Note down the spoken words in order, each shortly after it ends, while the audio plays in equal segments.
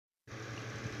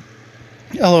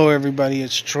Hello, everybody.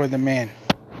 It's Troy the Man.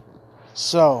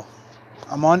 So,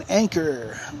 I'm on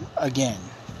Anchor again.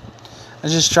 I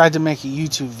just tried to make a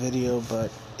YouTube video,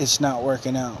 but it's not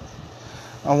working out.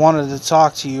 I wanted to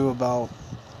talk to you about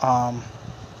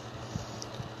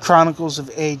Chronicles of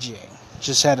AJ.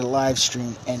 Just had a live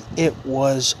stream, and it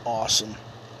was awesome.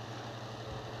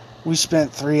 We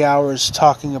spent 3 hours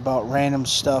talking about random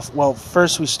stuff. Well,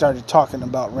 first we started talking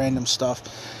about random stuff,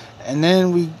 and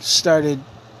then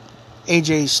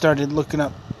AJ started looking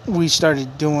up. We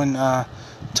started doing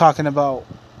talking about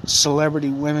celebrity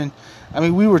women. I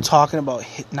mean, we were talking about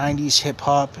 90s hip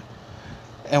hop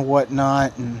and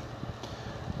whatnot, and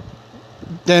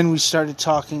then we started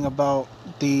talking about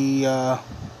the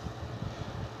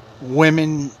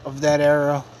women of that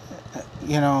era.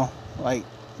 You know, like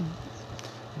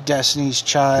Destiny's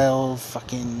Child,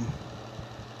 fucking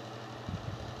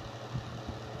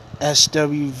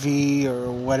SWV,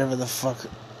 or whatever the fuck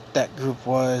that group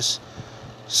was.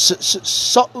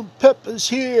 Salt and Pepper's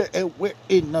here, and we're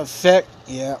in effect.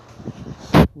 Yeah,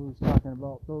 we was talking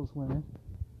about those women,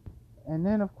 and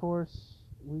then of course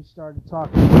we started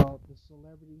talking about the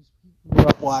celebrities we grew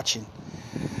up watching.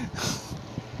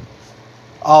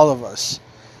 All of us,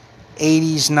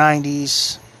 80s,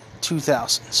 90s,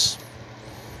 2000s.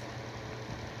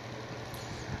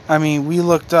 I mean, we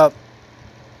looked up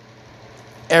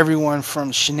everyone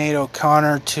from Sinead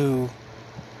O'Connor to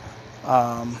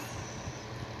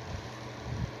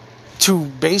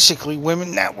basically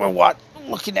women that we're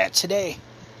looking at today.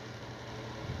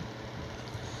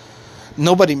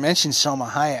 Nobody mentioned Salma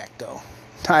Hayek, though.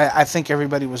 I think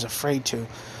everybody was afraid to.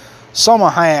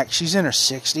 Salma Hayek, she's in her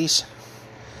 60s.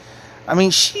 I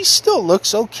mean, she still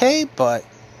looks okay, but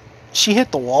she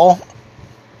hit the wall.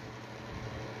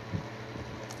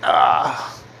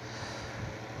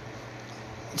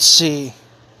 Let's see.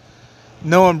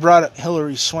 No one brought up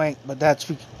Hilary Swank, but that's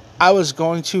because I was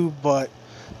going to, but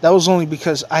that was only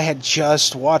because I had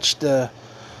just watched the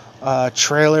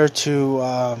trailer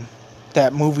to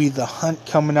that movie, The Hunt,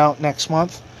 coming out next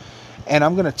month. And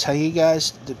I'm going to tell you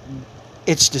guys,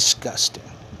 it's disgusting.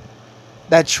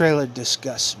 That trailer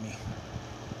disgusts me.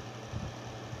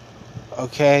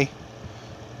 Okay?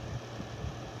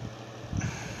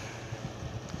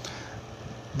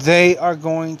 They are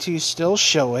going to still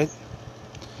show it.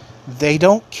 They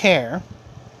don't care.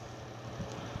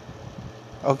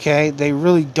 Okay? They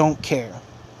really don't care.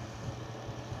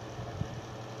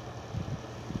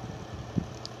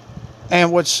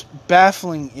 And what's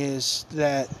baffling is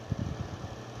that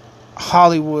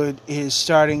Hollywood is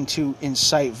starting to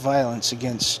incite violence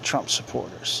against Trump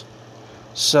supporters.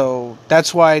 So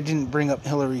that's why I didn't bring up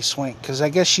Hilary Swank, because I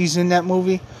guess she's in that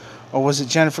movie. Or was it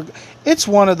Jennifer? It's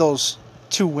one of those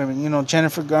two women, you know,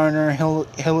 Jennifer Garner,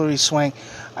 Hilary Swank.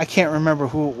 I can't remember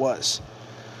who it was.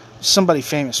 Somebody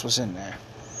famous was in there.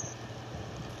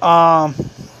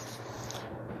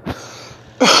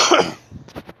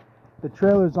 The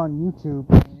trailer's on YouTube,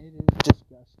 and it is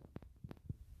disgusting.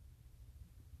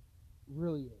 It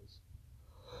really is.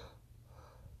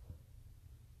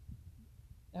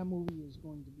 That movie is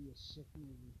going to be a sick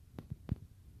movie,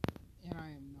 and I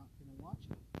am not going to watch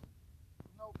it.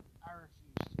 Nope, I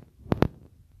refuse to.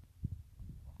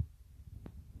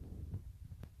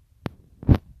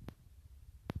 You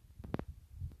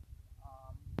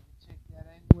take that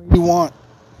any way you want.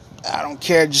 I don't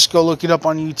care. Just go look it up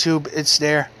on YouTube. It's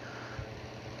there.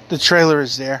 The trailer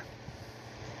is there.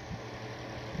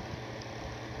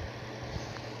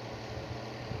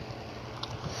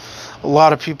 A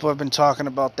lot of people have been talking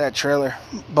about that trailer,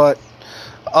 but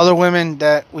other women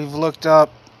that we've looked up,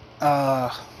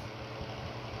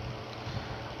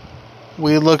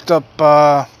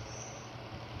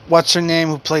 what's her name,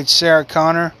 who played Sarah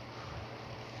Connor.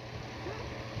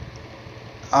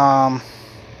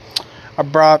 I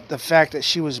brought up the fact that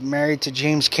she was married to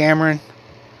James Cameron.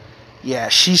 Yeah,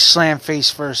 she slammed face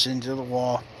first into the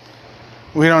wall.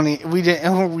 We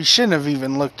shouldn't have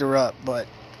even looked her up, but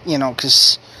you know,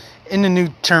 because in the new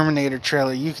Terminator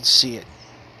trailer, you can see it.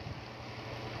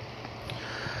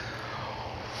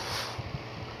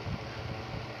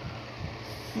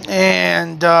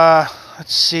 And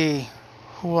let's see,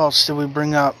 who else did we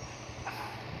bring up?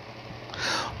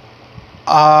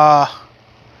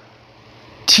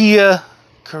 Tia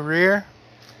Carrere,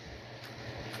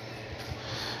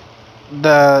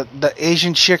 the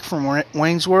Asian chick from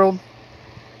Wayne's World.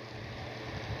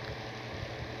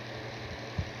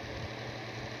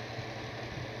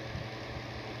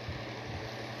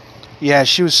 Yeah,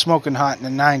 she was smoking hot in the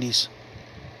 90s.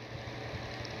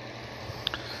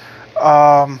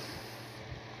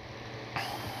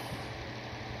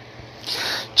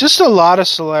 Just a lot of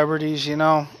celebrities, you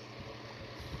know.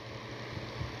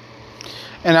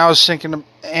 And I was thinking,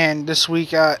 and this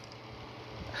week,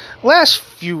 last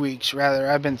few weeks rather,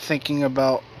 I've been thinking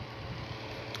about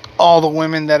all the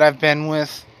women that I've been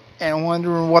with and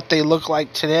wondering what they look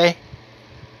like today.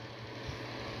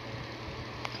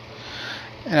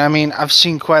 And I mean, I've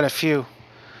seen quite a few.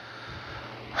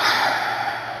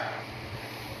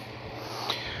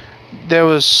 There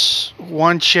was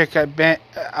one chick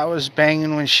I was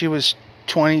banging when she was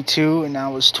 22 and I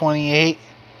was 28.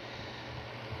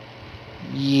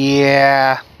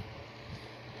 Yeah.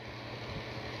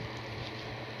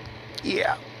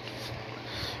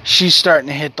 She's starting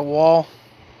to hit the wall.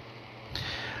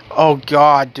 Oh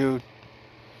God, dude.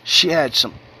 She had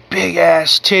some big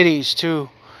ass titties too.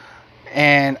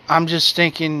 And I'm just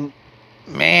thinking,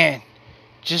 man,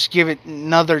 just give it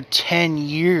another 10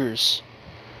 years.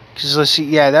 Because let's see,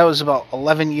 yeah, that was about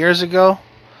 11 years ago.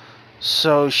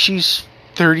 So she's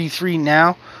 33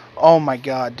 now. Oh my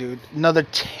God, dude. Another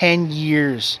 10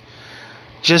 years.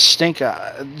 Just think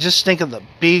of the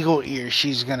beagle ears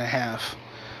she's going to have.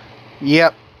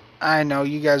 Yep, I know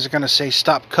you guys are going to say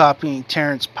stop copying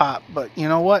Terrence Pop. But you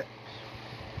know what?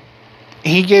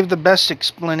 He gave the best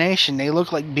explanation. They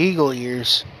look like beagle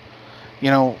ears,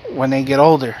 when they get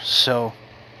older. So,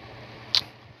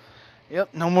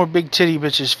 yep, no more big titty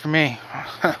bitches for me.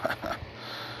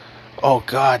 Oh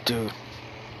God, dude,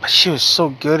 but she was so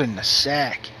good in the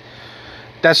sack.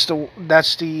 That's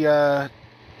the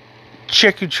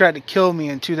chick who tried to kill me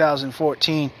in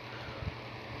 2014.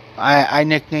 I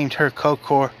nicknamed her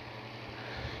Kokor.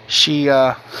 She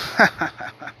oh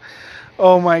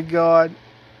my God.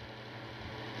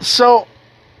 So,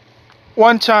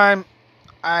 one time,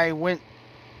 I went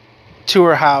to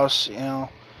her house, and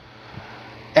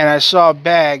I saw a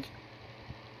bag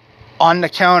on the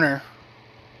counter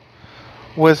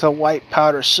with a white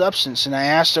powder substance, and I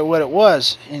asked her what it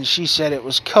was, and she said it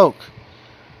was Coke.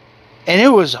 And it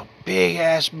was a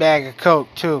big-ass bag of Coke,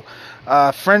 too.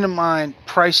 A friend of mine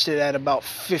priced it at about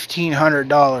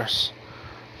 $1,500.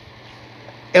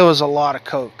 It was a lot of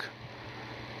Coke.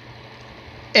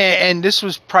 And this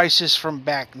was prices from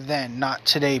back then, not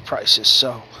today prices.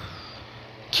 So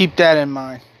keep that in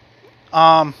mind.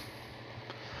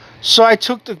 So I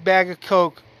took the bag of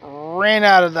Coke, ran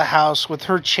out of the house with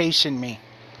her chasing me.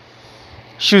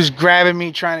 She was grabbing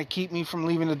me, trying to keep me from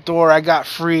leaving the door. I got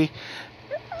free.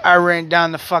 I ran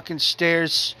down the fucking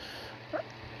stairs.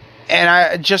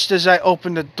 And just as I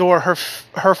opened the door, her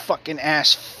fucking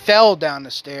ass fell down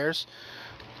the stairs.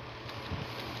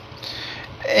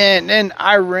 And then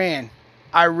I ran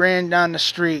down the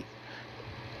street,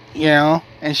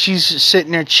 and she's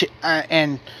sitting there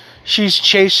and she's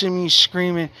chasing me,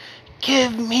 screaming,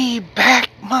 "Give me back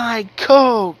my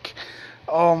Coke!"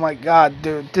 Oh my God,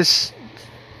 dude, this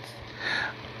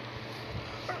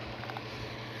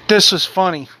was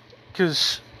funny,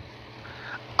 because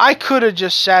I could have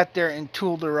just sat there and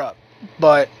tooled her up,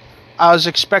 but I was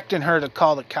expecting her to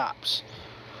call the cops.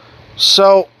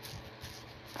 So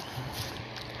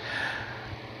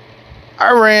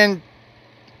I ran.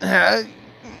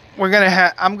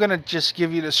 I'm gonna just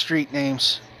give you the street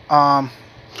names. You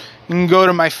can go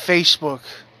to my Facebook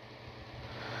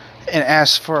and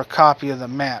ask for a copy of the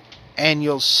map, and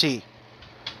you'll see.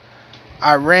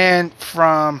 I ran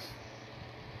from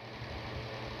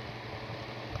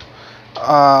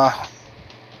I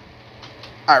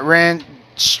ran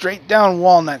straight down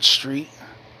Walnut Street,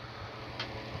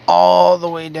 all the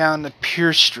way down to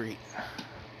Pierce Street.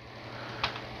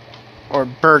 Or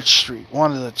Birch Street,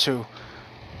 one of the two.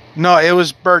 No, it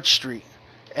was Birch Street.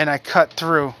 And I cut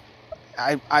through.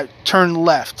 I turned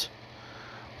left.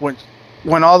 Went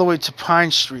all the way to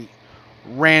Pine Street.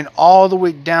 Ran all the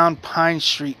way down Pine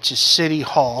Street to City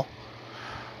Hall.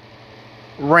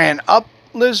 Ran up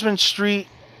Lisbon Street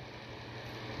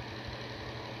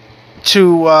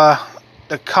to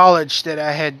the college that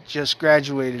I had just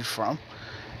graduated from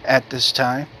at this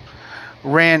time.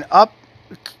 Ran up,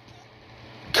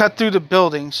 cut through the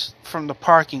buildings from the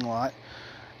parking lot,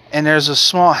 and there's a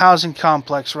small housing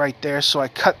complex right there, so I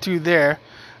cut through there.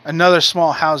 Another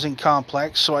small housing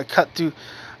complex, so I cut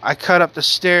up the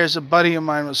stairs. A buddy of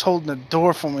mine was holding the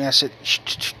door for me. I said,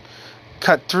 shh,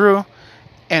 cut through,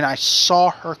 and I saw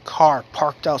her car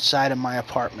parked outside of my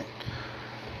apartment,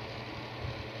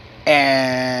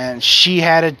 and she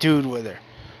had a dude with her.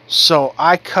 So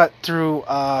I cut through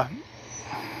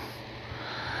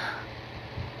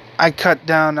I cut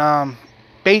down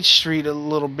Bates Street a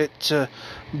little bit to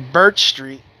Birch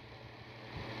Street.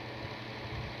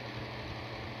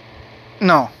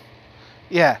 No.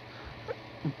 Yeah.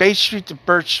 Bates Street to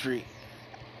Birch Street.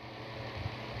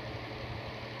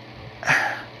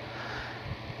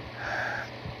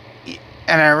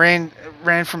 And I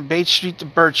ran from Bates Street to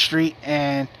Birch Street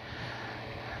and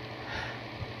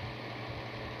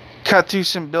cut through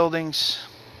some buildings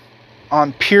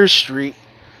on Pierce Street.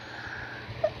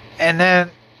 And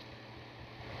then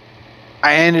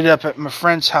I ended up at my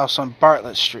friend's house on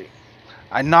Bartlett Street.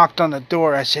 I knocked on the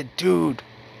door. I said, dude,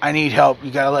 I need help.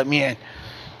 You gotta let me in.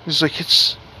 He's like,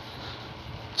 it's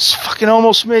fucking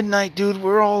almost midnight, dude.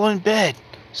 We're all in bed.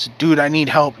 I said, dude, I need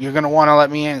help. You're gonna want to let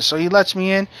me in. So he lets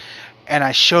me in, and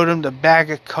I showed him the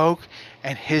bag of Coke,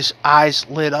 and his eyes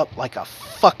lit up like a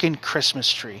fucking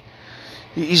Christmas tree.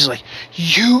 He's like,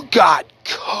 you got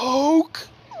Coke?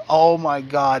 Oh my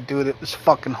God, dude, it was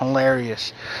fucking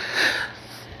hilarious.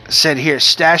 I said, here,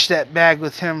 stash that bag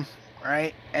with him,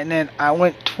 right? And then I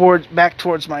went back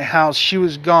towards my house. She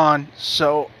was gone,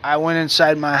 so I went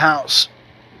inside my house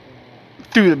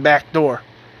through the back door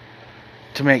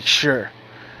to make sure.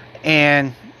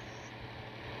 And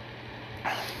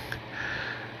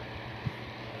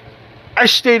I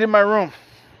stayed in my room.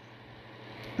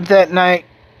 That night,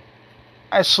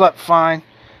 I slept fine.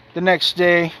 The next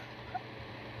day,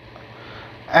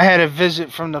 I had a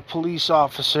visit from the police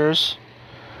officers,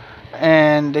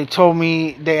 and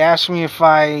they asked me if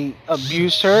I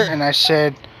abused her, and I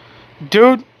said,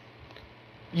 dude,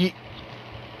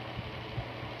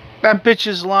 that bitch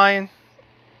is lying.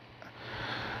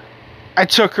 I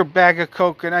took her bag of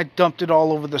Coke and I dumped it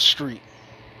all over the street.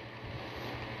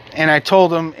 And I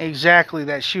told them exactly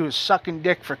that she was sucking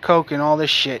dick for Coke and all this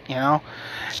shit, you know.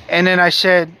 And then I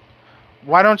said,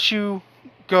 why don't you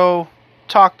go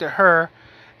talk to her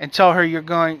and tell her you're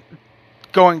going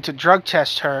to drug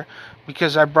test her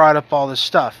because I brought up all this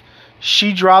stuff.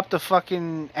 She dropped the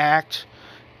fucking act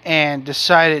and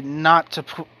decided not to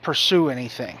pursue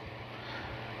anything.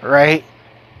 Right?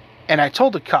 And I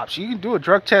told the cops, you can do a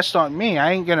drug test on me.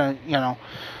 I ain't gonna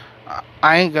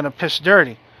piss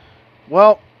dirty.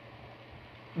 Well,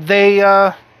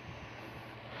 they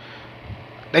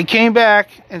came back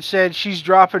and said she's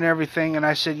dropping everything, and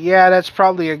I said, yeah, that's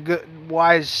probably a good,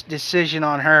 wise decision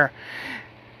on her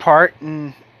part,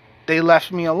 and they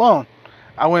left me alone.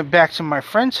 I went back to my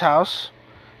friend's house,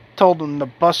 told him to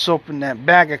bust open that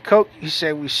bag of Coke. He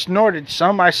said, we snorted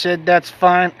some. I said, that's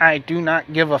fine. I do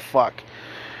not give a fuck.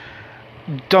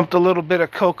 Dumped a little bit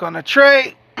of Coke on a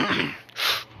tray,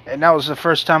 and that was the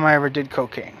first time I ever did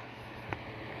cocaine.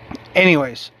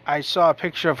 Anyways, I saw a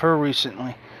picture of her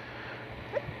recently,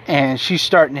 and she's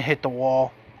starting to hit the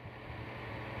wall.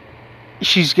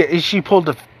 She pulled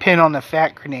the pin on the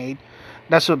fat grenade.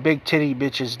 That's what big titty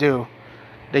bitches do.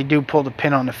 They do pull the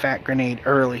pin on the fat grenade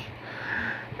early.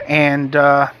 And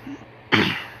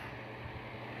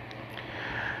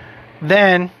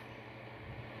then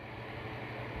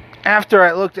after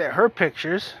I looked at her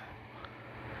pictures,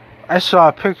 I saw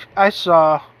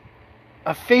a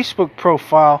Facebook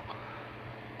profile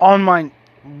on my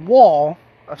wall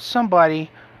of somebody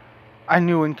I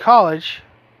knew in college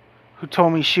who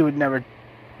told me she would never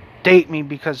date me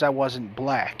because I wasn't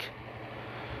black.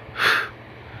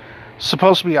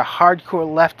 Supposed to be a hardcore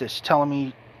leftist telling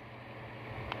me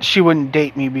she wouldn't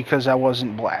date me because I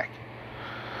wasn't black.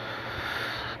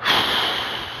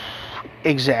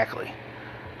 Exactly.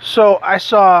 So I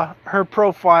saw her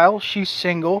profile. She's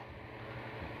single.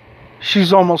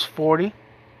 She's almost 40.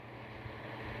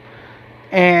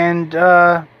 And,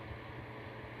 yeah,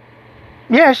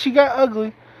 she got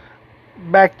ugly.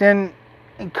 Back then,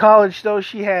 in college, though,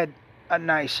 she had a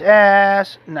nice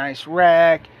ass, nice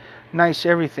rack, nice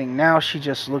everything. Now she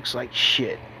just looks like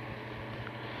shit.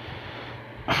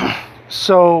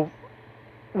 So,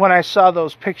 when I saw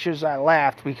those pictures, I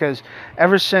laughed because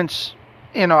ever since,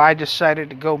 I decided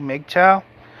to go MGTOW,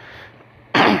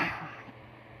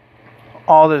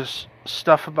 all this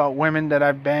stuff about women that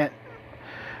I've banged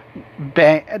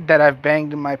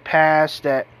in my past,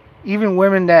 that even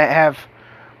women that have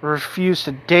refused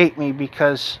to date me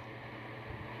because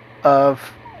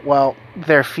of,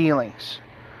 their feelings.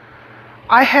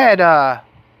 I had a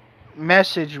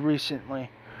message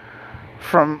recently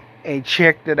from a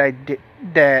chick that I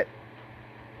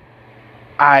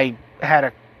had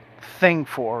a thing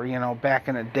for, back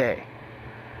in the day.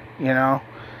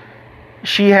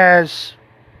 She has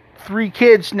 3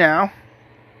 kids now,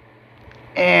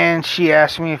 and she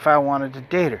asked me if I wanted to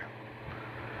date her.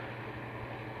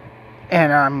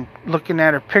 And I'm looking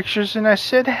at her pictures, and I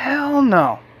said, hell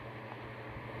no.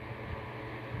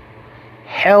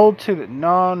 Hell to the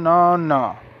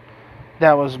no.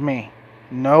 That was me.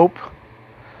 Nope.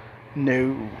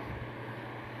 No.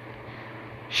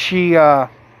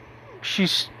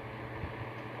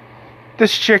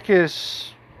 This chick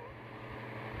is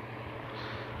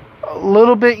a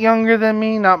little bit younger than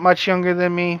me, not much younger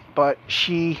than me, but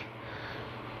she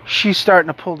she's starting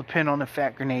to pull the pin on the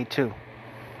fat grenade too.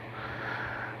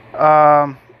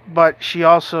 But she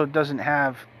also doesn't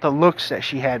have the looks that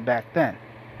she had back then.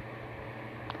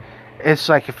 It's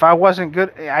like, if I wasn't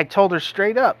good, I told her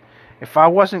straight up, if I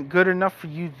wasn't good enough for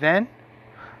you then,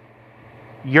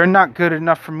 you're not good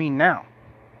enough for me now.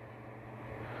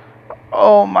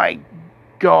 Oh my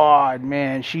God,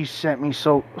 man. She sent me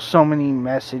so many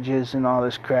messages and all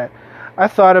this crap. I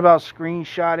thought about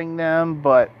screenshotting them,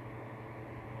 but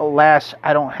alas,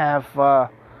 I don't have,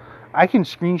 I can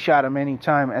screenshot them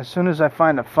anytime. As soon as I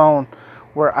find a phone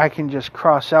where I can just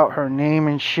cross out her name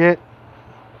and shit,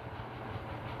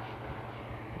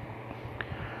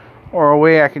 or a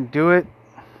way I can do it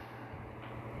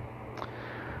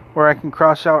where I can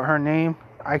cross out her name,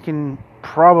 I can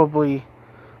probably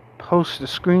post the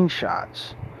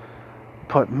screenshots.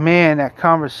 But man, that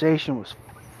conversation was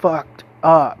fucked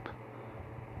up.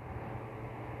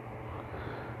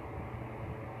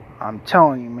 I'm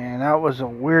telling you, man, that was a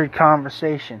weird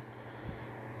conversation.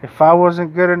 If I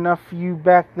wasn't good enough for you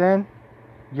back then,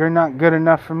 you're not good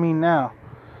enough for me now.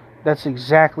 That's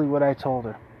exactly what I told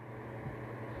her.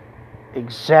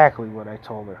 Exactly what I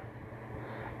told her.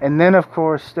 And then, of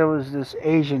course, there was this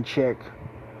Asian chick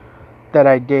that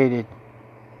I dated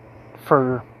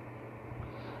for,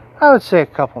 I would say, a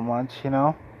couple months, you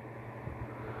know.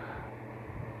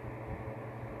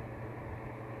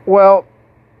 Well,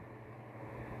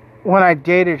 when I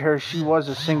dated her, she was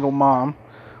a single mom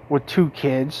with 2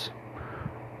 kids.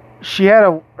 She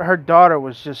had her daughter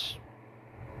was just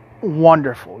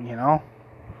wonderful, you know.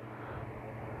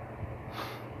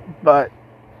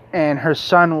 And her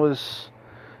son was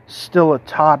still a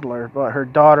toddler, but her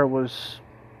daughter was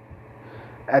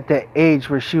at that age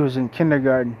where she was in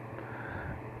kindergarten.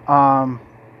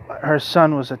 Her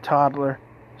son was a toddler,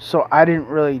 so I didn't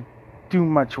really do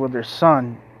much with her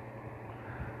son.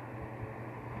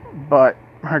 But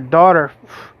her daughter,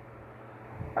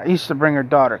 I used to bring her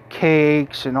daughter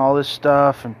cakes and all this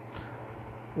stuff, and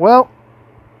well,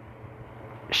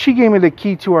 she gave me the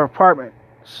key to her apartment.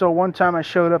 So one time I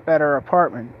showed up at her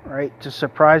apartment, right, to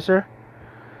surprise her,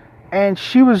 and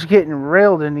she was getting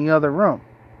railed in the other room,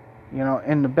 you know,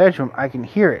 in the bedroom. I can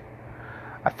hear it.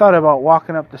 I thought about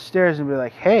walking up the stairs and be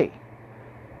like, hey,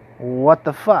 what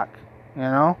the fuck, you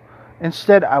know?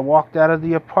 Instead, I walked out of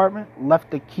the apartment,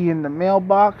 left the key in the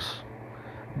mailbox,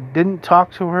 didn't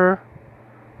talk to her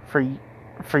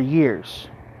for years.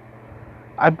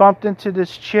 I bumped into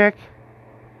this chick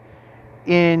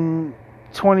in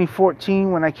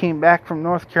 2014 when I came back from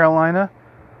North Carolina.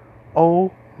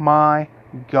 Oh my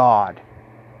God.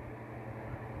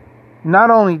 Not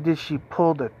only did she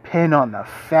pull the pin on the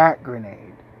fat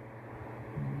grenade,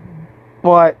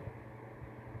 but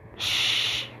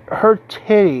her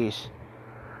titties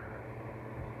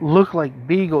looked like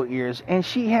beagle ears, and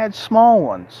she had small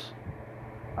ones.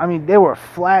 I mean, they were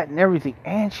flat and everything,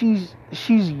 and she's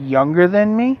younger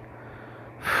than me.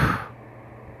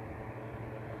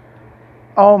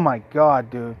 Oh my God,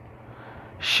 dude.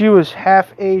 She was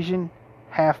half Asian,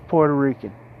 half Puerto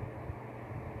Rican.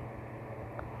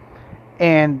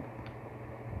 And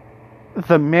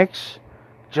the mix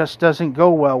just doesn't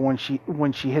go well when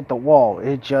she hit the wall.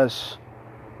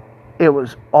 It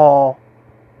was all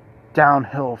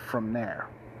downhill from there.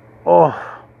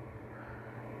 Oh.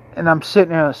 And I'm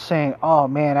sitting there saying, oh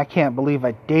man, I can't believe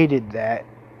I dated that.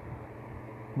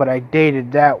 But I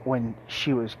dated that when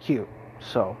she was cute.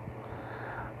 So,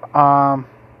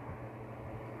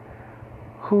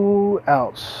 who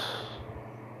else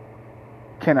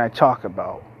can I talk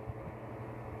about?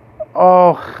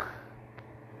 Oh,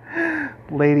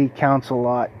 Lady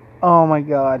Counts-A-Lot. Oh my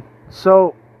God.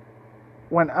 So,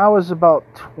 when I was about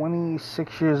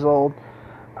 26 years old,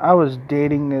 I was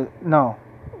dating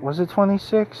was it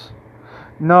 26?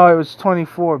 No, it was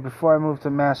 24 before I moved to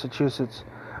Massachusetts.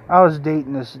 I was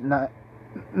dating this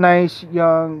nice,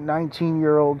 young,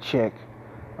 19-year-old chick.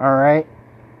 Alright?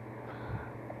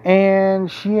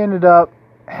 And she ended up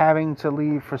having to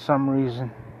leave for some reason.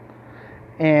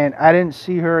 And I didn't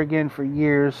see her again for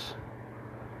years.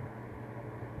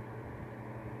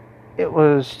 It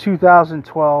was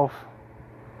 2012.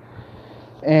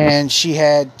 And she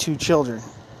had 2 children.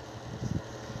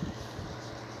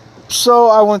 So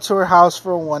I went to her house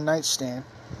for a one-night stand.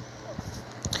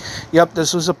 Yep,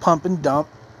 this was a pump and dump.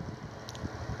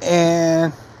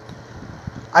 And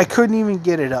I couldn't even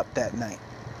get it up that night.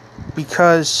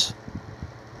 Because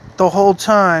the whole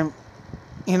time,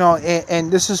 you know, and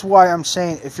this is why I'm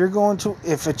saying, if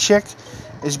a chick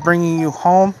is bringing you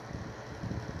home,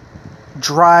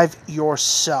 drive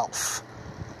yourself.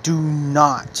 Do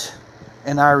not,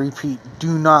 and I repeat,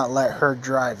 do not let her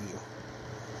drive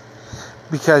you.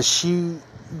 because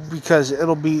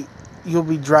you'll be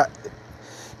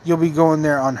going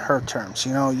there on her terms.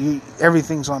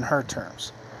 Everything's on her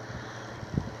terms.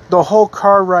 The whole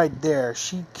car ride there,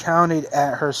 she counted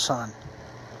at her son.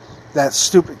 That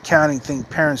stupid counting thing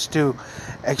parents do.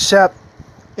 Except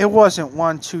it wasn't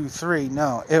 1, 2, 3.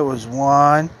 No, it was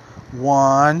 1,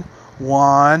 1,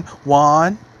 1,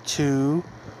 1, 2,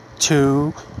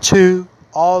 2, 2,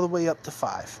 all the way up to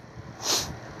 5.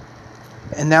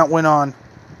 And that went on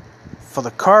for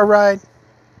the car ride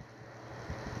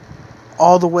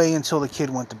all the way until the kid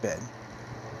went to bed.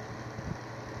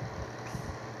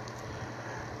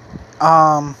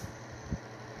 I'm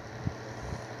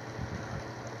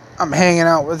hanging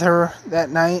out with her that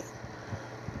night.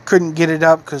 Couldn't get it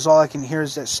up because all I can hear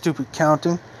is that stupid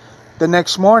counting. The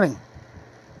next morning,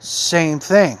 same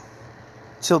thing.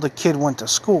 Till the kid went to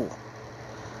school.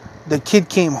 The kid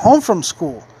came home from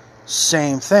school.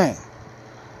 Same thing.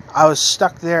 I was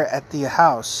stuck there at the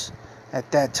house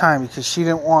at that time because she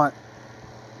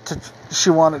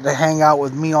wanted to hang out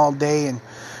with me all day, and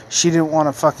she didn't want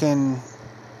to fucking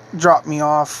drop me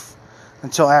off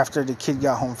until after the kid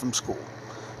got home from school.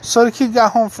 So the kid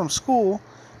got home from school,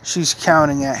 she's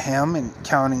counting at him and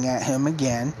counting at him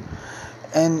again.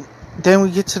 And then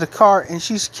we get to the car and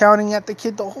she's counting at the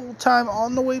kid the whole time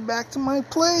on the way back to my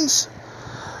place.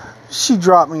 She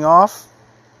dropped me off.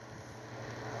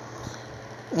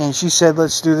 And she said,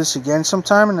 let's do this again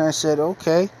sometime. And I said,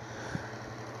 okay.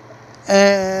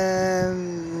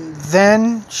 And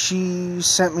then she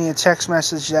sent me a text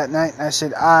message that night. And I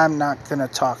said, I'm not going to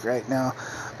talk right now.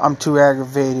 I'm too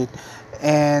aggravated.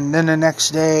 And then the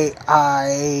next day,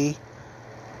 I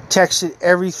texted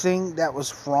everything that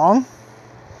was wrong.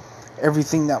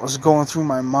 Everything that was going through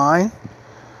my mind.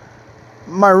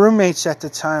 My roommates at the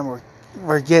time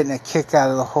were getting a kick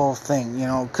out of the whole thing,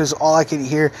 because all I can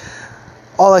hear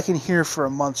for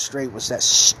a month straight was that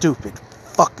stupid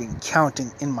fucking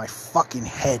counting in my fucking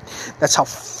head. That's how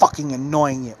fucking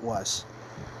annoying it was.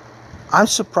 I'm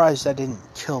surprised I didn't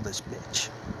kill this bitch.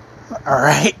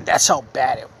 Alright? That's how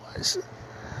bad it was.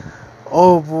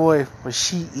 Oh boy, was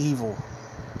she evil.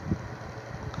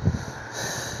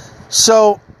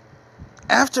 So,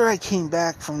 after I came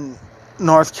back from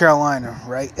North Carolina,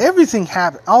 right? Everything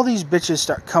happened. All these bitches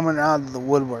start coming out of the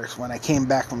woodworks when I came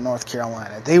back from North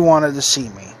Carolina. They wanted to see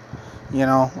me,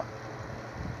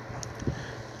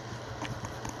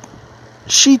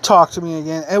 She talked to me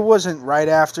again. It wasn't right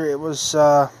after. It was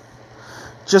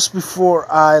just before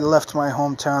I left my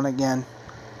hometown again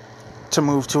to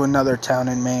move to another town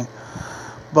in Maine.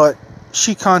 But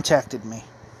she contacted me.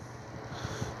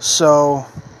 So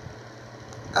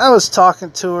I was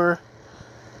talking to her,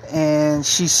 and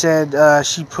she said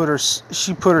she put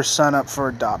her son up for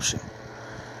adoption.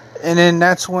 And then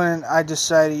that's when I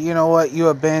decided, you know what, you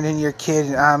abandoned your kid,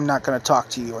 and I'm not going to talk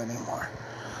to you anymore.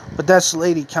 But that's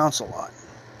Lady Counselot.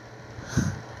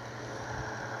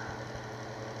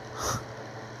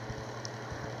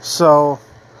 So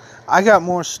I got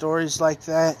more stories like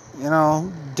that,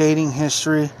 dating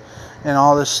history and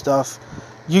all this stuff.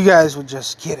 You guys would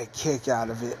just get a kick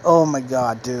out of it. Oh my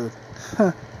god, dude.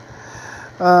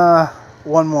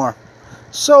 One more.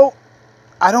 So,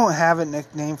 I don't have a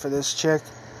nickname for this chick.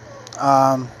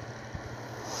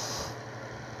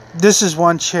 This is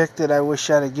one chick that I wish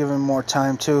I'd have given more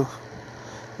time to.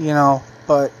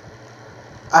 But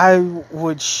I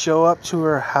would show up to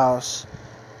her house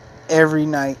every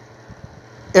night.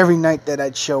 Every night that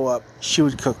I'd show up, she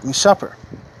would cook me supper.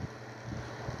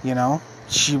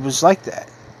 She was like that.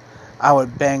 I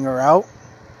would bang her out,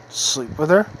 sleep with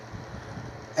her,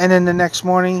 and then the next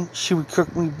morning she would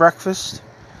cook me breakfast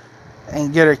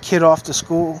and get her kid off to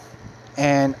school,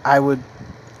 and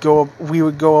we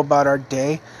would go about our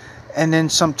day, and then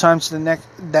sometimes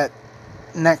that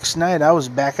next night I was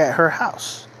back at her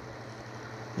house,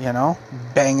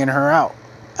 banging her out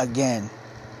again.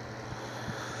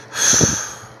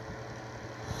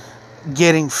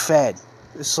 Getting fed.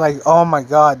 It's like, oh my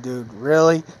god, dude,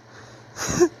 really?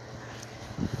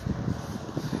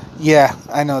 Yeah,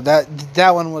 I know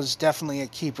that one was definitely a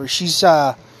keeper. She's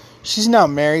now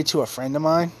married to a friend of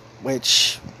mine,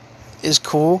 which is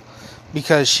cool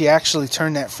because she actually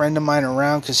turned that friend of mine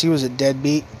around because he was a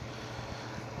deadbeat.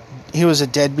 He was a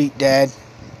deadbeat dad,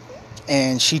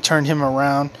 and she turned him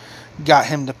around, got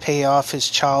him to pay off his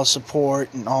child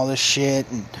support and all this shit,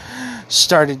 and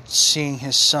started seeing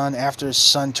his son after his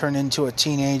son turned into a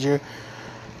teenager,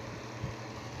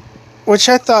 which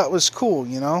I thought was cool,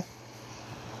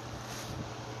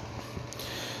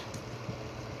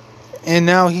 And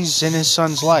now he's in his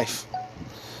son's life.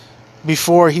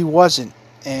 Before he wasn't.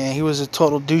 and he was a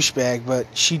total douchebag, but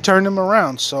she turned him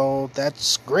around, so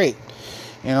that's great.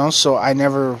 So I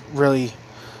never really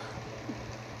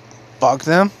bugged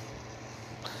them.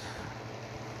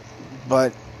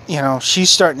 But, she's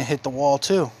starting to hit the wall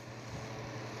too.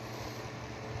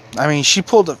 I mean, she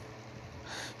pulled the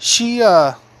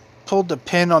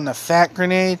pin on the fat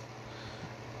grenade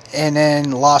and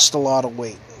then lost a lot of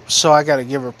weight. So I got to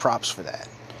give her props for that.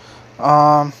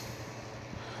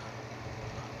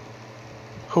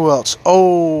 Who else?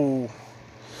 Oh,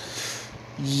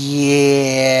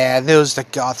 yeah, there was the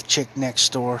goth chick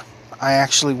next door. I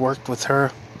actually worked with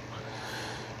her.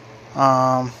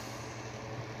 I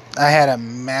had a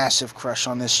massive crush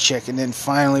on this chick, and then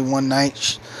finally one night,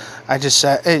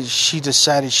 she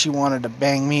decided she wanted to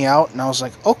bang me out, and I was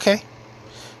like, okay,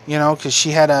 because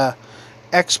she had a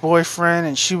ex-boyfriend,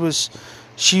 and she used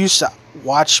to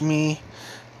watch me,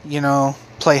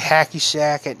 play hacky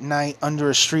sack at night under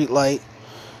a street light.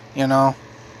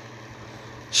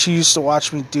 She used to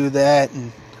watch me do that,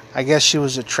 and I guess she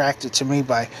was attracted to me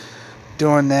by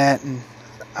doing that, and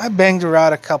I banged her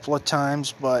out a couple of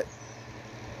times, but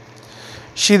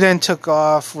she then took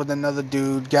off with another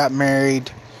dude, got married,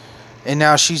 and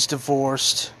now she's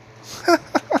divorced.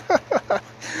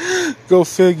 Go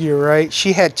figure, right?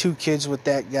 She had 2 kids with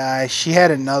that guy. She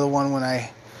had another one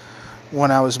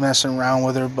when I was messing around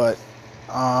with her, but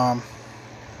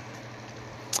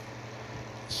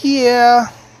yeah,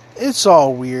 it's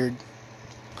all weird.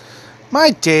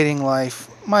 My dating life,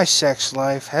 my sex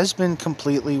life has been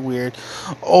completely weird.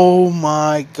 Oh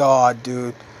my god,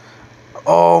 dude.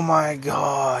 Oh my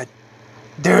god.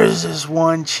 There's this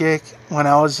one chick, when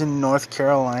I was in North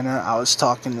Carolina, I was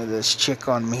talking to this chick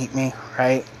on Meet Me,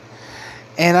 right?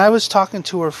 And I was talking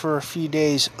to her for a few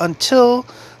days until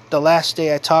the last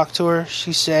day I talked to her.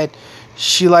 She said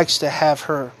she likes to have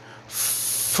her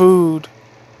food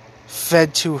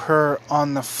fed to her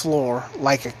on the floor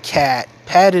like a cat,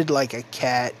 patted like a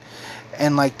cat,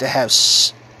 and like to have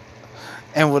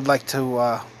and would like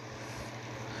to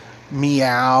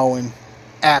meow and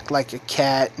act like a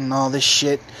cat and all this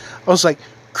shit. I was like,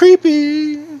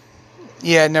 creepy.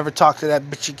 Yeah, I never talk to that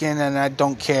bitch again, and I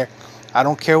don't care. I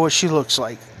don't care what she looks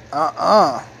like.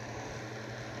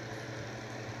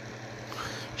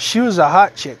 She was a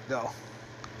hot chick, though.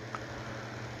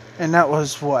 And that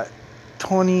was, what,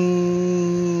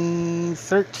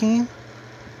 2013?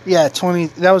 Yeah,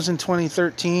 that was in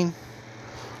 2013.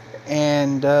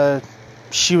 And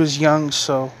she was young,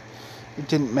 so it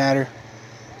didn't matter.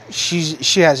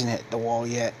 She hasn't hit the wall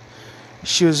yet.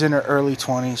 She was in her early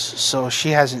 20s, so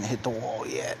she hasn't hit the wall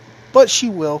yet. But she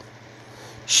will.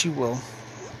 She will.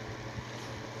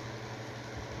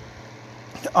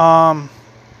 Wow,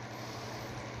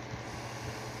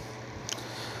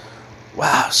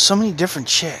 so many different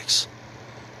chicks.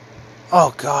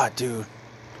 Oh god, dude.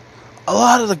 A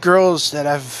lot of the girls that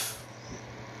I've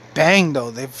banged, though,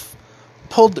 they've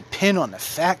pulled the pin on the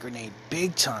fat grenade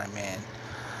big time, man.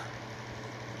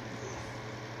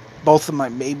 Both of my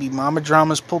baby mama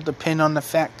dramas pulled the pin on the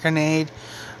fat grenade.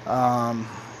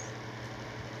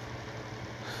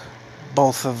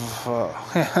 Both of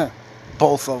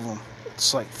them.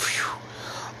 It's like, phew.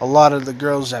 A lot of the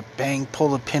girls that bang pull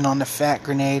the pin on the fat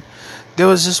grenade. There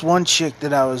was this one chick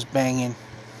that I was banging.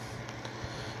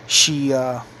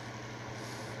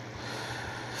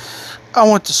 I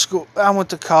went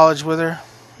to college with her.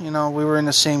 We were in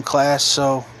the same class,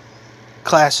 so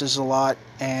classes a lot,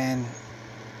 and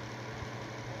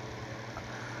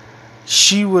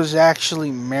she was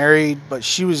actually married, but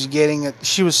she was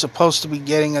supposed to be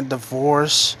getting a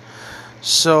divorce,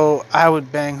 so I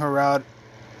would bang her out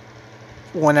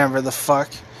whenever the fuck.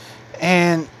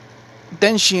 And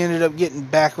then she ended up getting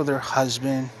back with her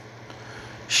husband.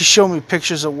 She showed me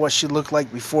pictures of what she looked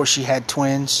like before she had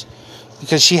twins,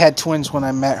 because she had twins when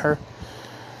I met her,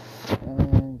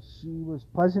 and she was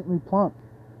pleasantly plump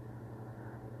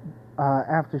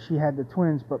after she had the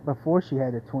twins. But before she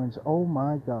had the twins, oh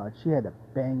my god, she had a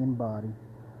banging body.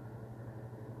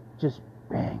 Just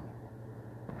bang.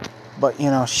 But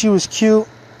she was cute,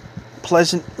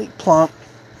 pleasantly plump,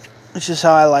 which is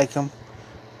how I like them.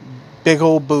 Big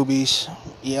old boobies.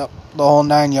 Yep, the whole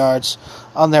 9 yards.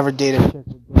 I'll never date a chick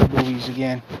with big boobies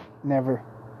again. Never.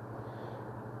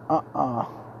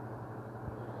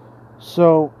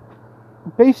 So,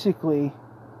 basically,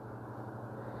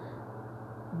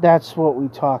 that's what we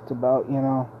talked about,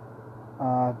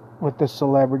 with the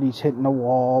celebrities hitting the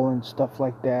wall and stuff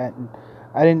like that. And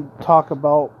I didn't talk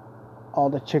about all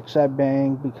the chicks I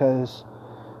banged because,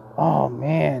 oh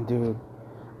man, dude.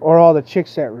 Or all the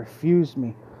chicks that refused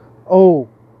me. Oh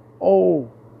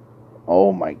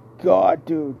my god,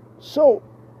 dude. So,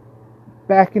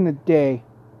 back in the day,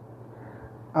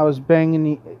 I was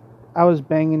banging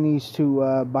these two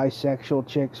bisexual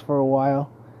chicks for a while,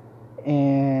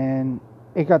 and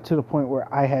it got to the point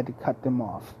where I had to cut them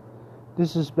off.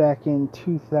 This is back in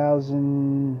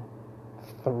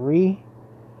 2003.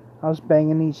 I was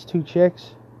banging these two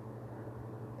chicks,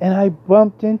 and I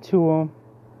bumped into them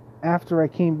after I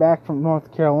came back from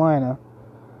North Carolina.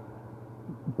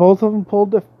 Both of them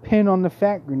pulled the pin on the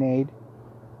fat grenade.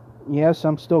 Yes,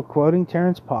 I'm still quoting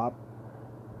Terrence Popp.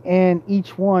 And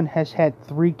each one has had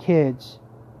 3 kids,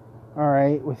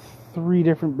 alright, with 3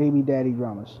 different baby daddy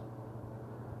dramas.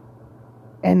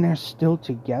 And they're still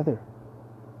together.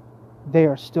 They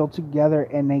are still together,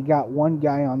 and they got one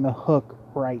guy on the hook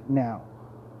right now.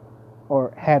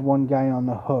 Or had one guy on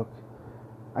the hook.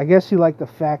 I guess he liked the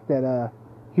fact that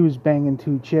he was banging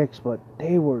 2 chicks, but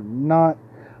they were not...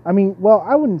 I mean, well,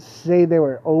 I wouldn't say they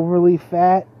were overly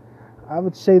fat. I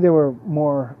would say they were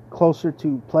more closer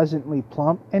to pleasantly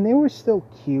plump, and they were still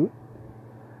cute.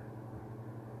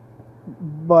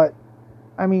 But,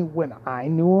 I mean, when I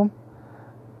knew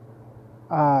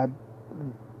them,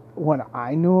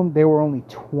 they were only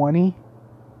 20.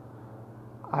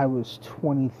 I was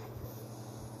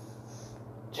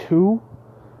 22,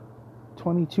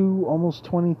 almost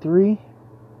 23.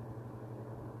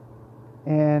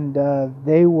 And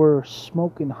they were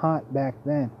smoking hot back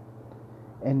then.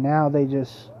 And now they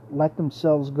just let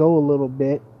themselves go a little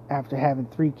bit after having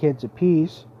 3 kids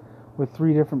apiece with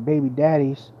 3 different baby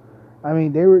daddies. I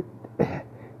mean, they were...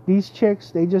 These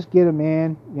chicks, they just get a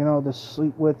man, to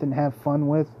sleep with and have fun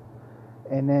with.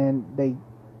 And then they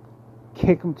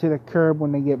kick them to the curb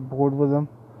when they get bored with them.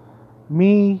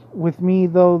 With me,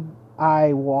 though,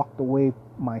 I walked away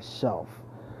myself.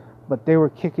 But they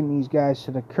were kicking these guys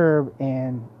to the curb,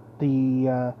 and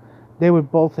they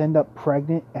would both end up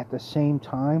pregnant at the same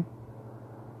time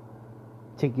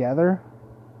together,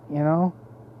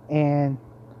 and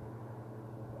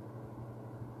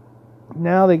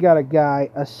now they got a guy,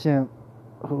 a simp,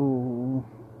 who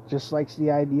just likes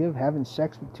the idea of having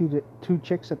sex with two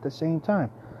chicks at the same time.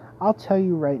 I'll tell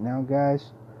you right now,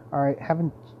 guys, alright,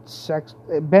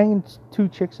 banging 2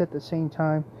 chicks at the same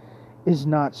time is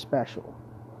not special.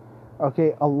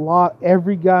 Okay,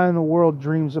 every guy in the world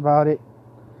dreams about it,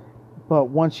 but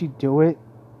once you do it,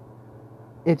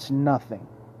 it's nothing,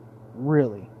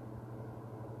 really.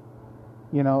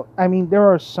 I mean, there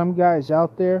are some guys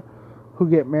out there who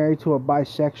get married to a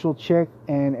bisexual chick,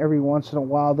 and every once in a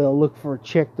while they'll look for a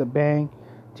chick to bang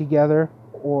together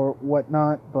or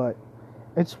whatnot, but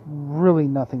it's really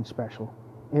nothing special.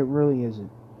 It really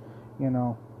isn't.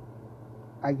 I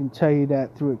can tell you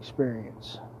that through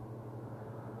experience.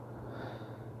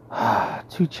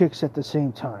 2 chicks at the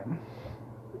same time.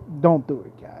 Don't do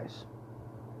it, guys.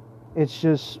 It's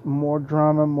just more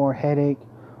drama, more headache.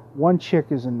 1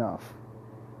 chick is enough.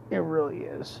 It really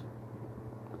is.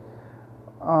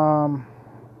 Let's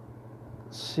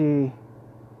see.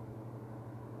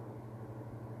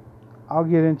 I'll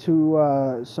get into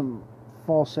some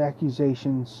false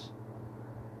accusations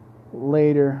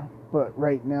later, but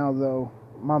right now, though,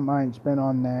 my mind's been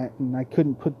on that, and I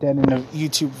couldn't put that in a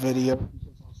YouTube video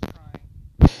because I was trying,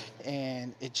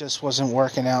 and it just wasn't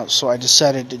working out, so I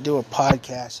decided to do a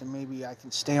podcast, and maybe I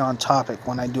can stay on topic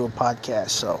when I do a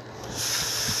podcast. So,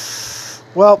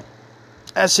 well,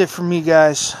 that's it for me,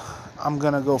 guys. I'm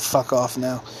gonna go fuck off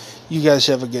now. You guys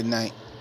have a good night.